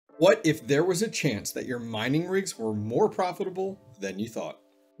What if there was a chance that your mining rigs were more profitable than you thought?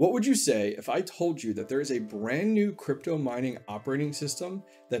 What would you say if I told you that there is a brand new crypto mining operating system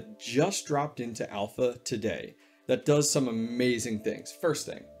that just dropped into alpha today that does some amazing things? First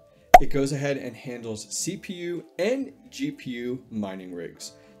thing, it goes ahead and handles CPU and GPU mining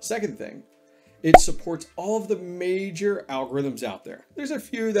rigs. Second thing, it supports all of the major algorithms out there. There's a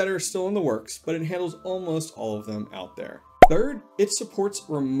few that are still in the works, but it handles almost all of them out there. Third, it supports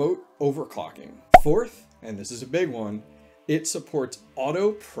remote overclocking. Fourth, and this is a big one, it supports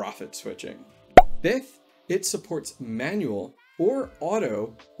auto profit switching. Fifth, it supports manual or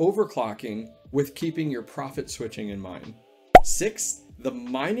auto overclocking with keeping your profit switching in mind. Sixth, the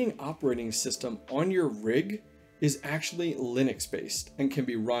mining operating system on your rig is actually Linux based and can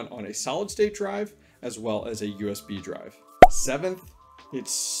be run on a solid state drive as well as a USB drive. Seventh,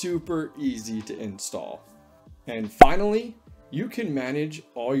 it's super easy to install. And finally, you can manage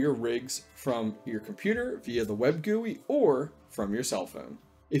all your rigs from your computer via the web GUI or from your cell phone.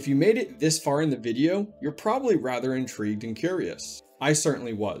 If you made it this far in the video, you're probably rather intrigued and curious. I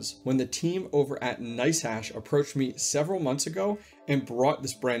certainly was when the team over at NiceHash approached me several months ago and brought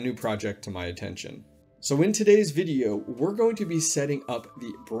this brand new project to my attention. So in today's video, we're going to be setting up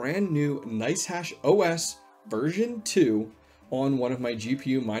the brand new NiceHashOS version 2 on one of my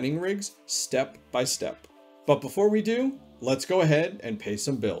GPU mining rigs step by step. But before we do, let's go ahead and pay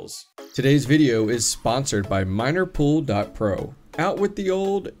some bills. Today's video is sponsored by MinerPool.Pro. Out with the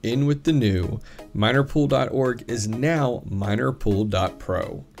old, in with the new. MinerPool.org is now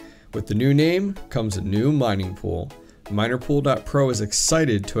MinerPool.Pro. With the new name comes a new mining pool. MinerPool.Pro is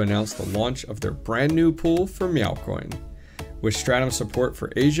excited to announce the launch of their brand new pool for Meowcoin, with Stratum support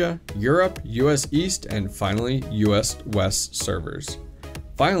for Asia, Europe, US East, and finally US West servers.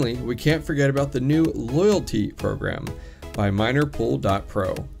 Finally, we can't forget about the new loyalty program by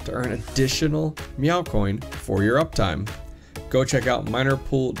MinerPool.Pro to earn additional Meowcoin for your uptime. Go check out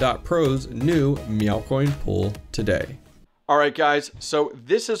MinerPool.Pro's new Meowcoin pool today. All right, guys, so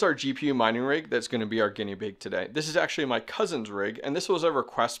this is our GPU mining rig that's going to be our guinea pig today. This is actually my cousin's rig, and this was a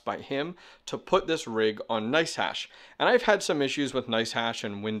request by him to put this rig on NiceHash. And I've had some issues with NiceHash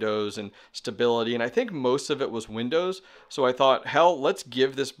and Windows and stability, and I think most of it was Windows. So I thought, hell, let's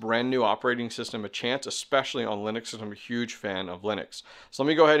give this brand new operating system a chance, especially on Linux, because I'm a huge fan of Linux. So let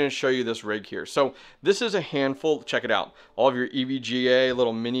me go ahead and show you this rig here. So this is a handful, check it out, all of your EVGA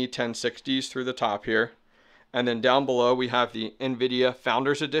little mini 1060s through the top here. And then down below, we have the NVIDIA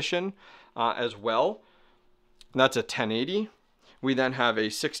Founders Edition as well. And that's a 1080. We then have a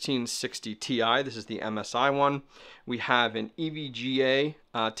 1660 Ti. This is the MSI one. We have an EVGA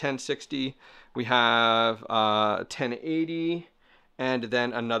 1060. We have 1080. And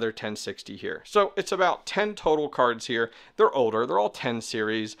then another 1060 here. So it's about 10 total cards here. They're older, they're all 10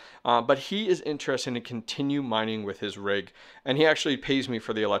 series, but he is interested in continue mining with his rig. And he actually pays me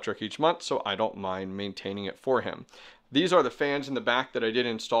for the electric each month, so I don't mind maintaining it for him. These are the fans in the back that I did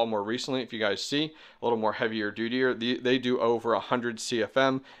install more recently. If you guys see, a little more heavier dutier. They do over 100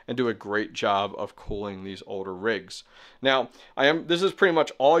 CFM and do a great job of cooling these older rigs. Now, this is pretty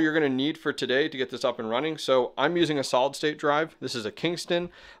much all you're going to need for today to get this up and running. So I'm using a solid state drive. This is a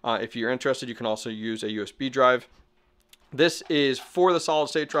Kingston. If you're interested, you can also use a USB drive. This is for the solid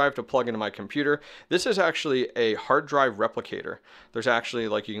state drive to plug into my computer. This is actually a hard drive replicator. There's actually,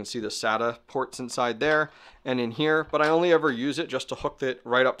 like you can see, the SATA ports inside there and in here, but I only ever use it just to hook it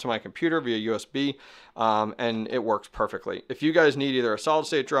right up to my computer via USB, and it works perfectly. If you guys need either a solid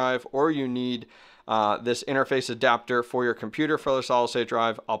state drive or you need this interface adapter for your computer for the solid state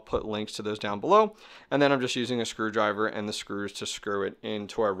drive, I'll put links to those down below. And then I'm just using a screwdriver and the screws to screw it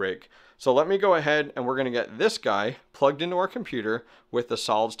into our rig. So let me go ahead and we're going to get this guy plugged into our computer with the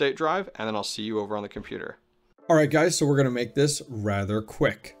solid state drive, and then I'll see you over on the computer. All right, guys, so we're going to make this rather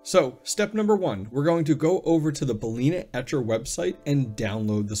quick. So step number one, we're going to go over to the Balena Etcher website and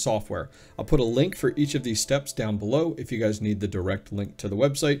download the software. I'll put a link for each of these steps down below if you guys need the direct link to the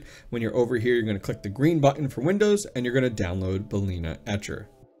website. When you're over here, you're going to click the green button for Windows and you're going to download Balena Etcher.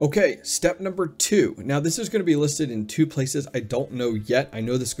 Okay, step number two. Now this is going to be listed in two places. I don't know yet. I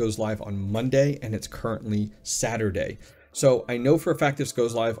know this goes live on Monday and it's currently Saturday. So I know for a fact this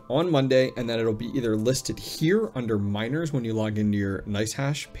goes live on Monday, and then it'll be either listed here under miners when you log into your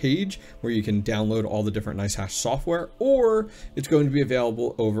NiceHash page where you can download all the different NiceHash software, or it's going to be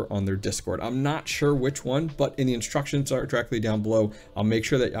available over on their Discord. I'm not sure which one, but in the instructions are directly down below. I'll make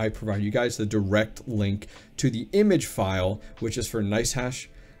sure that I provide you guys the direct link to the image file, which is for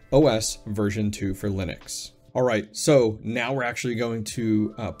NiceHashOS version 2 for Linux. All right, so now we're actually going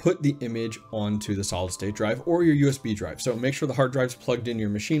to put the image onto the solid state drive or your USB drive. So make sure the hard drive's plugged in your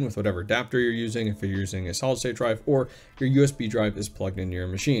machine with whatever adapter you're using, if you're using a solid state drive, or your USB drive is plugged into your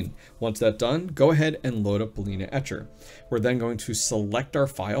machine. Once that's done, go ahead and load up Balena Etcher. We're then going to select our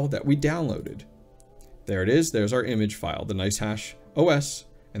file that we downloaded. There it is, there's our image file, the NiceHashOS,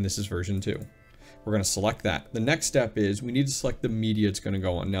 and this is version 2. We're going to select that. The next step is we need to select the media it's going to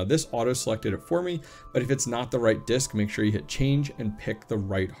go on. Now this auto selected it for me, but if it's not the right disk, make sure you hit change and pick the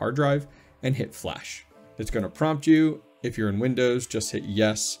right hard drive and hit flash. It's going to prompt you. If you're in Windows, just hit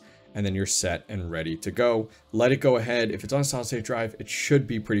yes, and then you're set and ready to go. Let it go ahead. If it's on a solid state drive, it should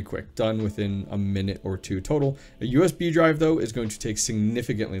be pretty quick, done within a minute or two total. A USB drive though is going to take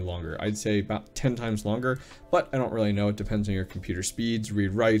significantly longer. I'd say about 10 times longer, but I don't really know. It depends on your computer speeds,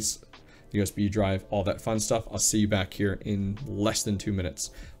 read writes, USB drive, all that fun stuff. I'll see you back here in less than 2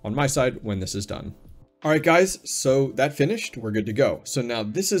 minutes on my side when this is done. All right, guys, so that finished, we're good to go. So now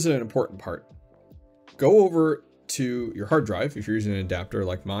this is an important part. Go over to your hard drive. If you're using an adapter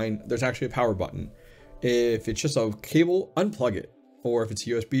like mine, there's actually a power button. If it's just a cable, unplug it. Or if it's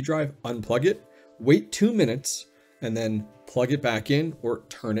a USB drive, unplug it, wait 2 minutes, and then plug it back in or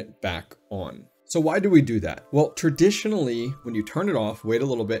turn it back on. So why do we do that? Well, traditionally, when you turn it off, wait a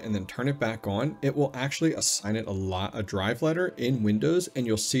little bit and then turn it back on, it will actually assign it a drive letter in Windows, and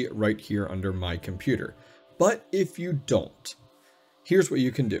you'll see it right here under My Computer. But if you don't, here's what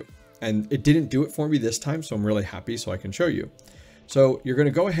you can do. And it didn't do it for me this time, so I'm really happy so I can show you. So you're going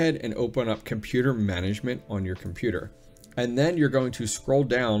to go ahead and open up Computer Management on your computer. And then you're going to scroll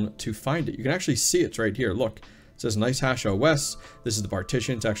down to find it. You can actually see it's right here. Look. It says NiceHashOS. This is the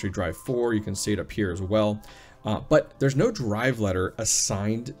partition. It's actually drive 4. You can see it up here as well. But there's no drive letter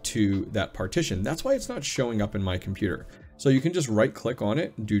assigned to that partition. That's why it's not showing up in My Computer. So you can just right click on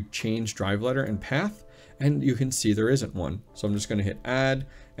it and do change drive letter and path, and you can see there isn't one. So I'm just going to hit add,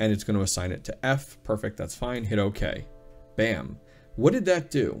 and it's going to assign it to F. Perfect. That's fine. Hit OK. Bam. What did that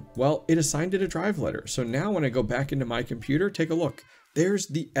do? Well, it assigned it a drive letter. So now when I go back into My Computer, take a look. There's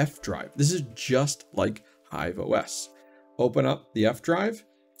the F drive. This is just like Hive OS. Open up the F drive,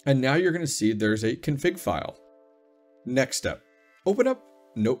 and now you're going to see there's a config file. Next step, open up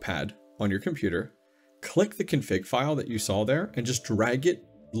Notepad on your computer, click the config file that you saw there, and just drag it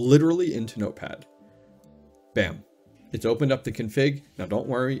literally into Notepad. Bam. It's opened up the config. Now don't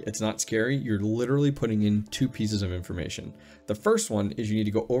worry, it's not scary. You're literally putting in 2 pieces of information. The first one is you need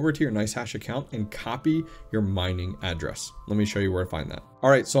to go over to your NiceHash account and copy your mining address. Let me show you where to find that. All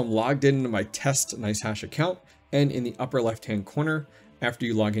right, so I'm logged into my test NiceHash account, and in the upper left-hand corner, after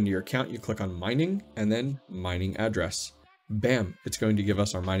you log into your account, you click on mining and then mining address. Bam, it's going to give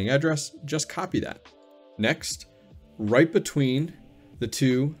us our mining address. Just copy that. Next, right between the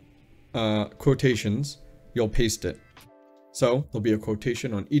 2 quotations, you'll paste it. So there'll be a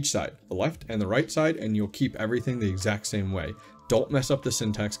quotation on each side, the left and the right side, and you'll keep everything the exact same way. Don't mess up the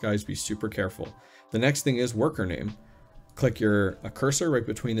syntax, guys. Be super careful. The next thing is worker name. Click your cursor right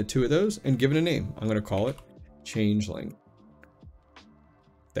between the 2 of those and give it a name. I'm going to call it changeling.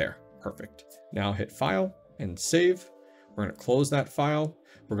 There, perfect. Now hit file and save. We're going to close that file.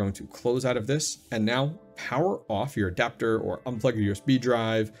 We're going to close out of this, and now power off your adapter or unplug your USB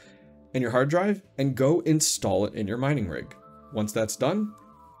drive and your hard drive and go install it in your mining rig. Once that's done,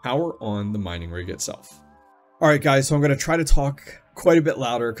 power on the mining rig itself. All right, guys, so I'm going to try to talk quite a bit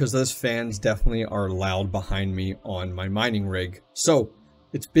louder because those fans definitely are loud behind me on my mining rig. So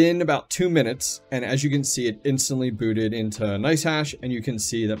it's been about 2 minutes, and as you can see, it instantly booted into NiceHash, and you can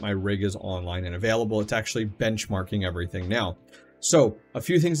see that my rig is online and available. It's actually benchmarking everything now. So a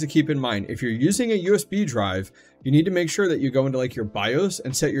few things to keep in mind. If you're using a USB drive, you need to make sure that you go into like your BIOS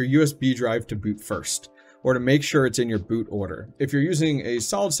and set your USB drive to boot first, or to make sure it's in your boot order. If you're using a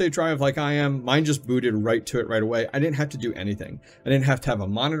solid state drive like I am, mine just booted right to it right away. I didn't have to do anything. I didn't have to have a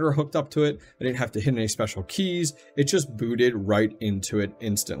monitor hooked up to it. I didn't have to hit any special keys. It just booted right into it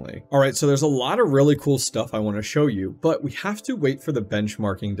instantly. All right, so there's a lot of really cool stuff I want to show you, but we have to wait for the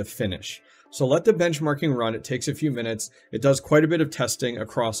benchmarking to finish. So let the benchmarking run. It takes a few minutes. It does quite a bit of testing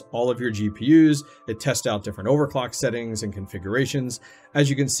across all of your GPUs. It tests out different overclock settings and configurations. As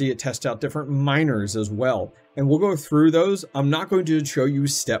you can see, it tests out different miners as well. And we'll go through those. I'm not going to show you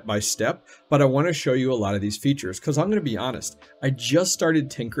step by step, but I want to show you a lot of these features because I'm going to be honest, I just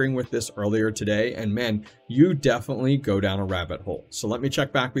started tinkering with this earlier today, and man, you definitely go down a rabbit hole. So let me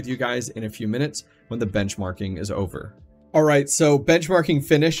check back with you guys in a few minutes when the benchmarking is over. All right, so benchmarking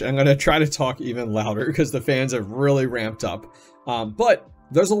finished. I'm going to try to talk even louder because the fans have really ramped up. But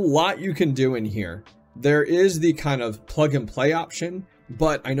there's a lot you can do in here. There is the kind of plug and play option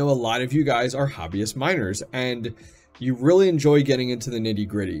But I know a lot of you guys are hobbyist miners and you really enjoy getting into the nitty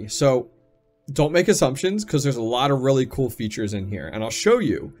gritty. So don't make assumptions because there's a lot of really cool features in here and I'll show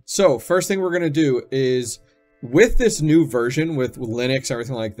you. So first thing we're going to do is with this new version with Linux,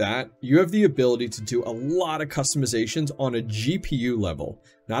 everything like that, you have the ability to do a lot of customizations on a GPU level,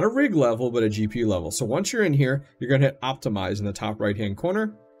 not a rig level, but a GPU level. So once you're in here, you're going to hit optimize in the top right-hand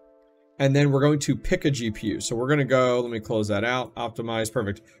corner. And then we're going to pick a GPU. So we're going to go, let me close that out, optimize,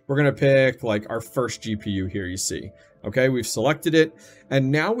 perfect. We're going to pick like our first GPU here, you see. Okay, we've selected it.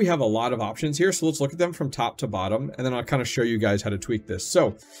 And now we have a lot of options here. So let's look at them from top to bottom. And then I'll kind of show you guys how to tweak this.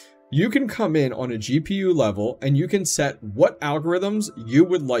 So you can come in on a GPU level and you can set what algorithms you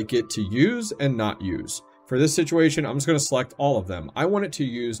would like it to use and not use. For this situation, I'm just going to select all of them. I want it to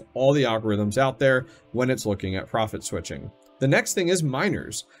use all the algorithms out there when it's looking at profit switching. The next thing is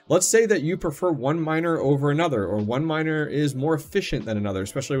miners. Let's say that you prefer one miner over another, or one miner is more efficient than another,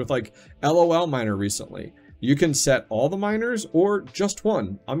 especially with like LOL miner recently. You can set all the miners or just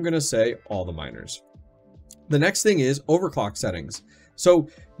one. I'm going to say all the miners. The next thing is overclock settings. So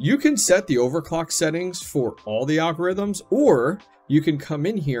you can set the overclock settings for all the algorithms, or you can come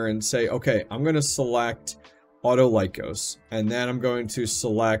in here and say, okay, I'm going to select auto Lycos, and then I'm going to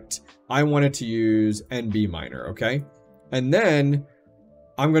select, I want it to use NB miner, okay? And then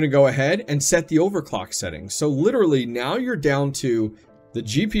I'm going to go ahead and set the overclock settings. So literally now you're down to the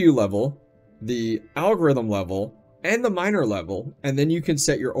GPU level, the algorithm level, and the miner level, and then you can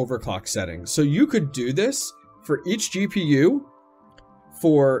set your overclock settings. So you could do this for each GPU,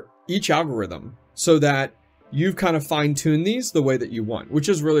 for each algorithm, so that you've kind of fine-tuned these the way that you want, which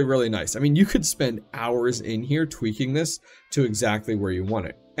is really, really nice. I mean, you could spend hours in here tweaking this to exactly where you want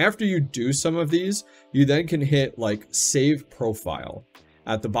it. After you do some of these, you then can hit like save profile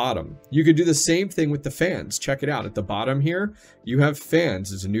at the bottom. You could do the same thing with the fans. Check it out. At the bottom here, you have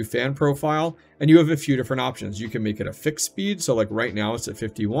fans. It's a new fan profile, and you have a few different options. You can make it a fixed speed. So like right now it's at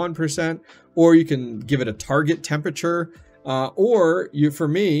 51%, or you can give it a target temperature. Or for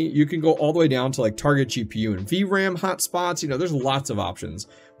me, you can go all the way down to like target GPU and VRAM hotspots. You know, there's lots of options.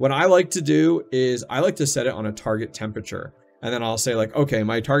 What I like to do is I like to set it on a target temperature. And then I'll say like, okay,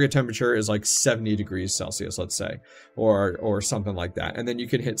 my target temperature is like 70 degrees Celsius, let's say, or something like that. And then you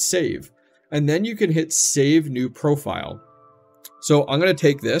can hit save. And then you can hit save new profile. So I'm going to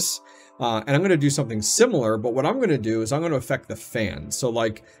take this and I'm going to do something similar. But what I'm going to do is I'm going to affect the fans. So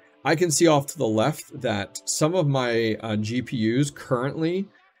like I can see off to the left that some of my GPUs currently,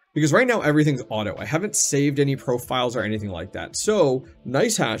 because right now everything's auto. I haven't saved any profiles or anything like that. So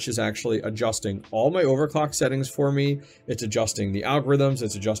NiceHash is actually adjusting all my overclock settings for me. It's adjusting the algorithms.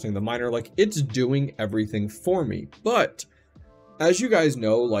 It's adjusting the miner. Like it's doing everything for me. But as you guys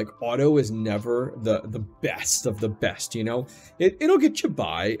know, like auto is never the best of the best, you know? It'll get you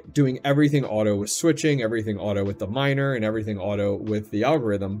by doing everything auto with switching, everything auto with the miner, and everything auto with the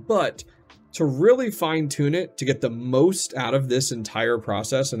algorithm. But to really fine tune it, to get the most out of this entire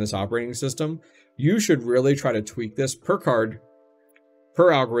process and this operating system, you should really try to tweak this per card,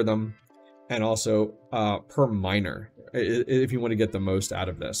 per algorithm, and also per miner if you want to get the most out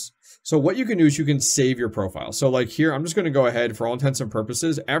of this. So what you can do is you can save your profile. So like here, I'm just going to go ahead for all intents and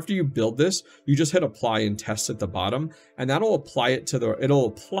purposes. After you build this, you just hit apply and test at the bottom, and that'll apply it to the,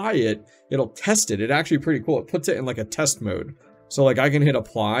 it'll test it. It's actually pretty cool. It puts it in like a test mode. So like I can hit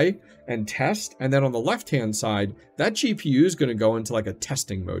apply and test, and then on the left-hand side, that GPU is going to go into like a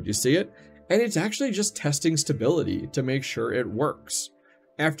testing mode. You see it? And it's actually just testing stability to make sure it works.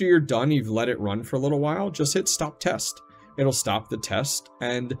 After you're done, you've let it run for a little while, just hit stop test. It'll stop the test,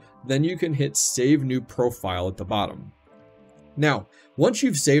 and then you can hit save new profile at the bottom. Now, once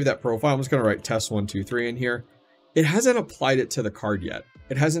you've saved that profile, I'm just going to write test 1, 2, 3 in here. It hasn't applied it to the card yet.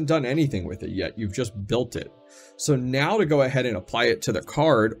 It hasn't done anything with it yet. You've just built it. So now to go ahead and apply it to the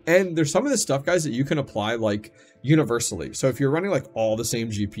card, and there's some of this stuff, guys, that you can apply like universally. So if you're running like all the same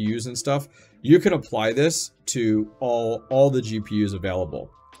GPUs and stuff, you can apply this to all the GPUs available.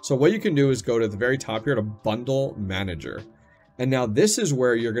 So what you can do is go to the very top here to bundle manager. And now this is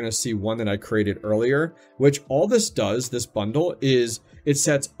where you're going to see one that I created earlier, which all this does, this bundle, is it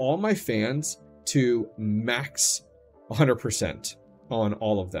sets all my fans to max 100% on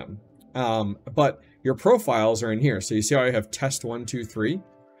all of them. But your profiles are in here. So you see how I have test 1, 2, 3,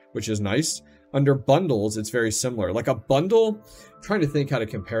 which is nice. Under bundles, it's very similar. Like a bundle, I'm trying to think how to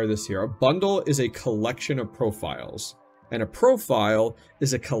compare this here. A bundle is a collection of profiles, and a profile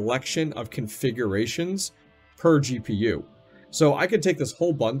is a collection of configurations per GPU. So I could take this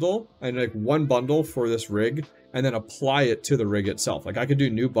whole bundle and like one bundle for this rig and then apply it to the rig itself. Like I could do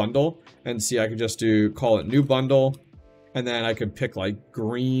new bundle and see, I could just call it new bundle. And then I could pick like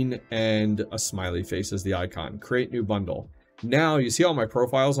green and a smiley face as the icon. Create new bundle. Now you see all my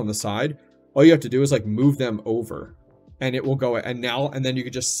profiles on the side. All you have to do is like move them over and it will go, and then you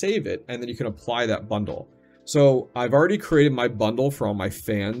can just save it and then you can apply that bundle. So I've already created my bundle for all my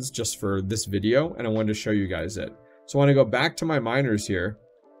fans just for this video, and I wanted to show you guys it. So I want to go back to my miners here,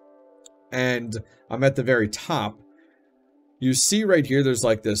 and I'm at the very top. You see right here, there's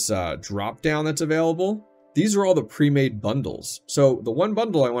like this drop down that's available. These are all the pre-made bundles. So the one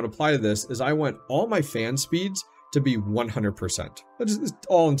bundle I want to apply to this is I want all my fan speeds to be 100%. That's just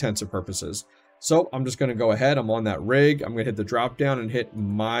all intents and purposes. So I'm just going to go ahead. I'm on that rig. I'm going to hit the drop down and hit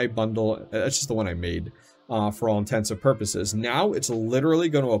my bundle. That's just the one I made for all intents and purposes. Now it's literally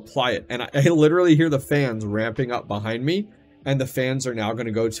going to apply it. And I literally hear the fans ramping up behind me. And the fans are now going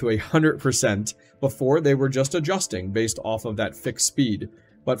to go to 100%. Before they were just adjusting based off of that fixed speed.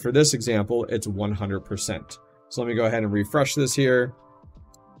 But for this example, it's 100%. So let me go ahead and refresh this here.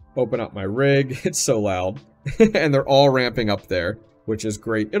 Open up my rig. It's so loud. And they're all ramping up there, which is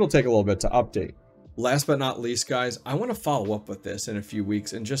great. It'll take a little bit to update. Last but not least, guys, I want to follow up with this in a few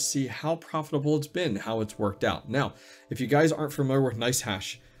weeks and just see how profitable it's been, how it's worked out. Now, if you guys aren't familiar with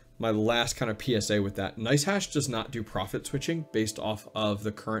NiceHash, my last kind of PSA with that, NiceHash does not do profit switching based off of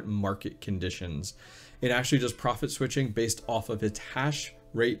the current market conditions. It actually does profit switching based off of its hash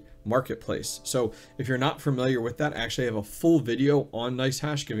rate marketplace. So if you're not familiar with that, I actually have a full video on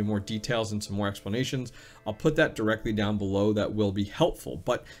NiceHash giving more details and some more explanations. I'll put that directly down below. That will be helpful.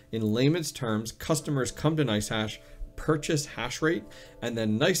 But in layman's terms, customers come to NiceHash, purchase hash rate, and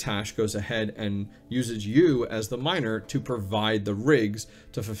then NiceHash goes ahead and uses you as the miner to provide the rigs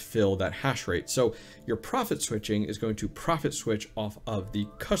to fulfill that hash rate. So your profit switching is going to profit switch off of the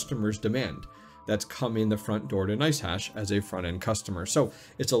customer's demand that's come in the front door to NiceHash as a front-end customer. So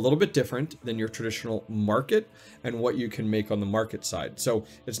it's a little bit different than your traditional market and what you can make on the market side. So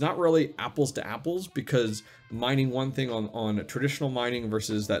it's not really apples to apples, because mining one thing on traditional mining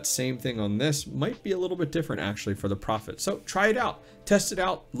versus that same thing on this might be a little bit different actually for the profit. So try it out, test it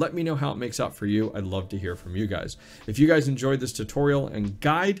out. Let me know how it makes out for you. I'd love to hear from you guys. If you guys enjoyed this tutorial and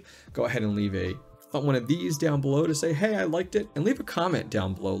guide, go ahead and leave one of these down below to say, hey, I liked it, and leave a comment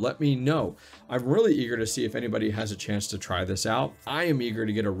down below. Let me know. I'm really eager to see if anybody has a chance to try this out. I am eager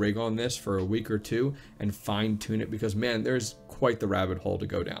to get a rig on this for a week or two and fine tune it, because man, there's quite the rabbit hole to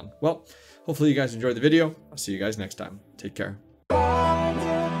go down. Well, hopefully you guys enjoyed the video. I'll see you guys next time. Take care.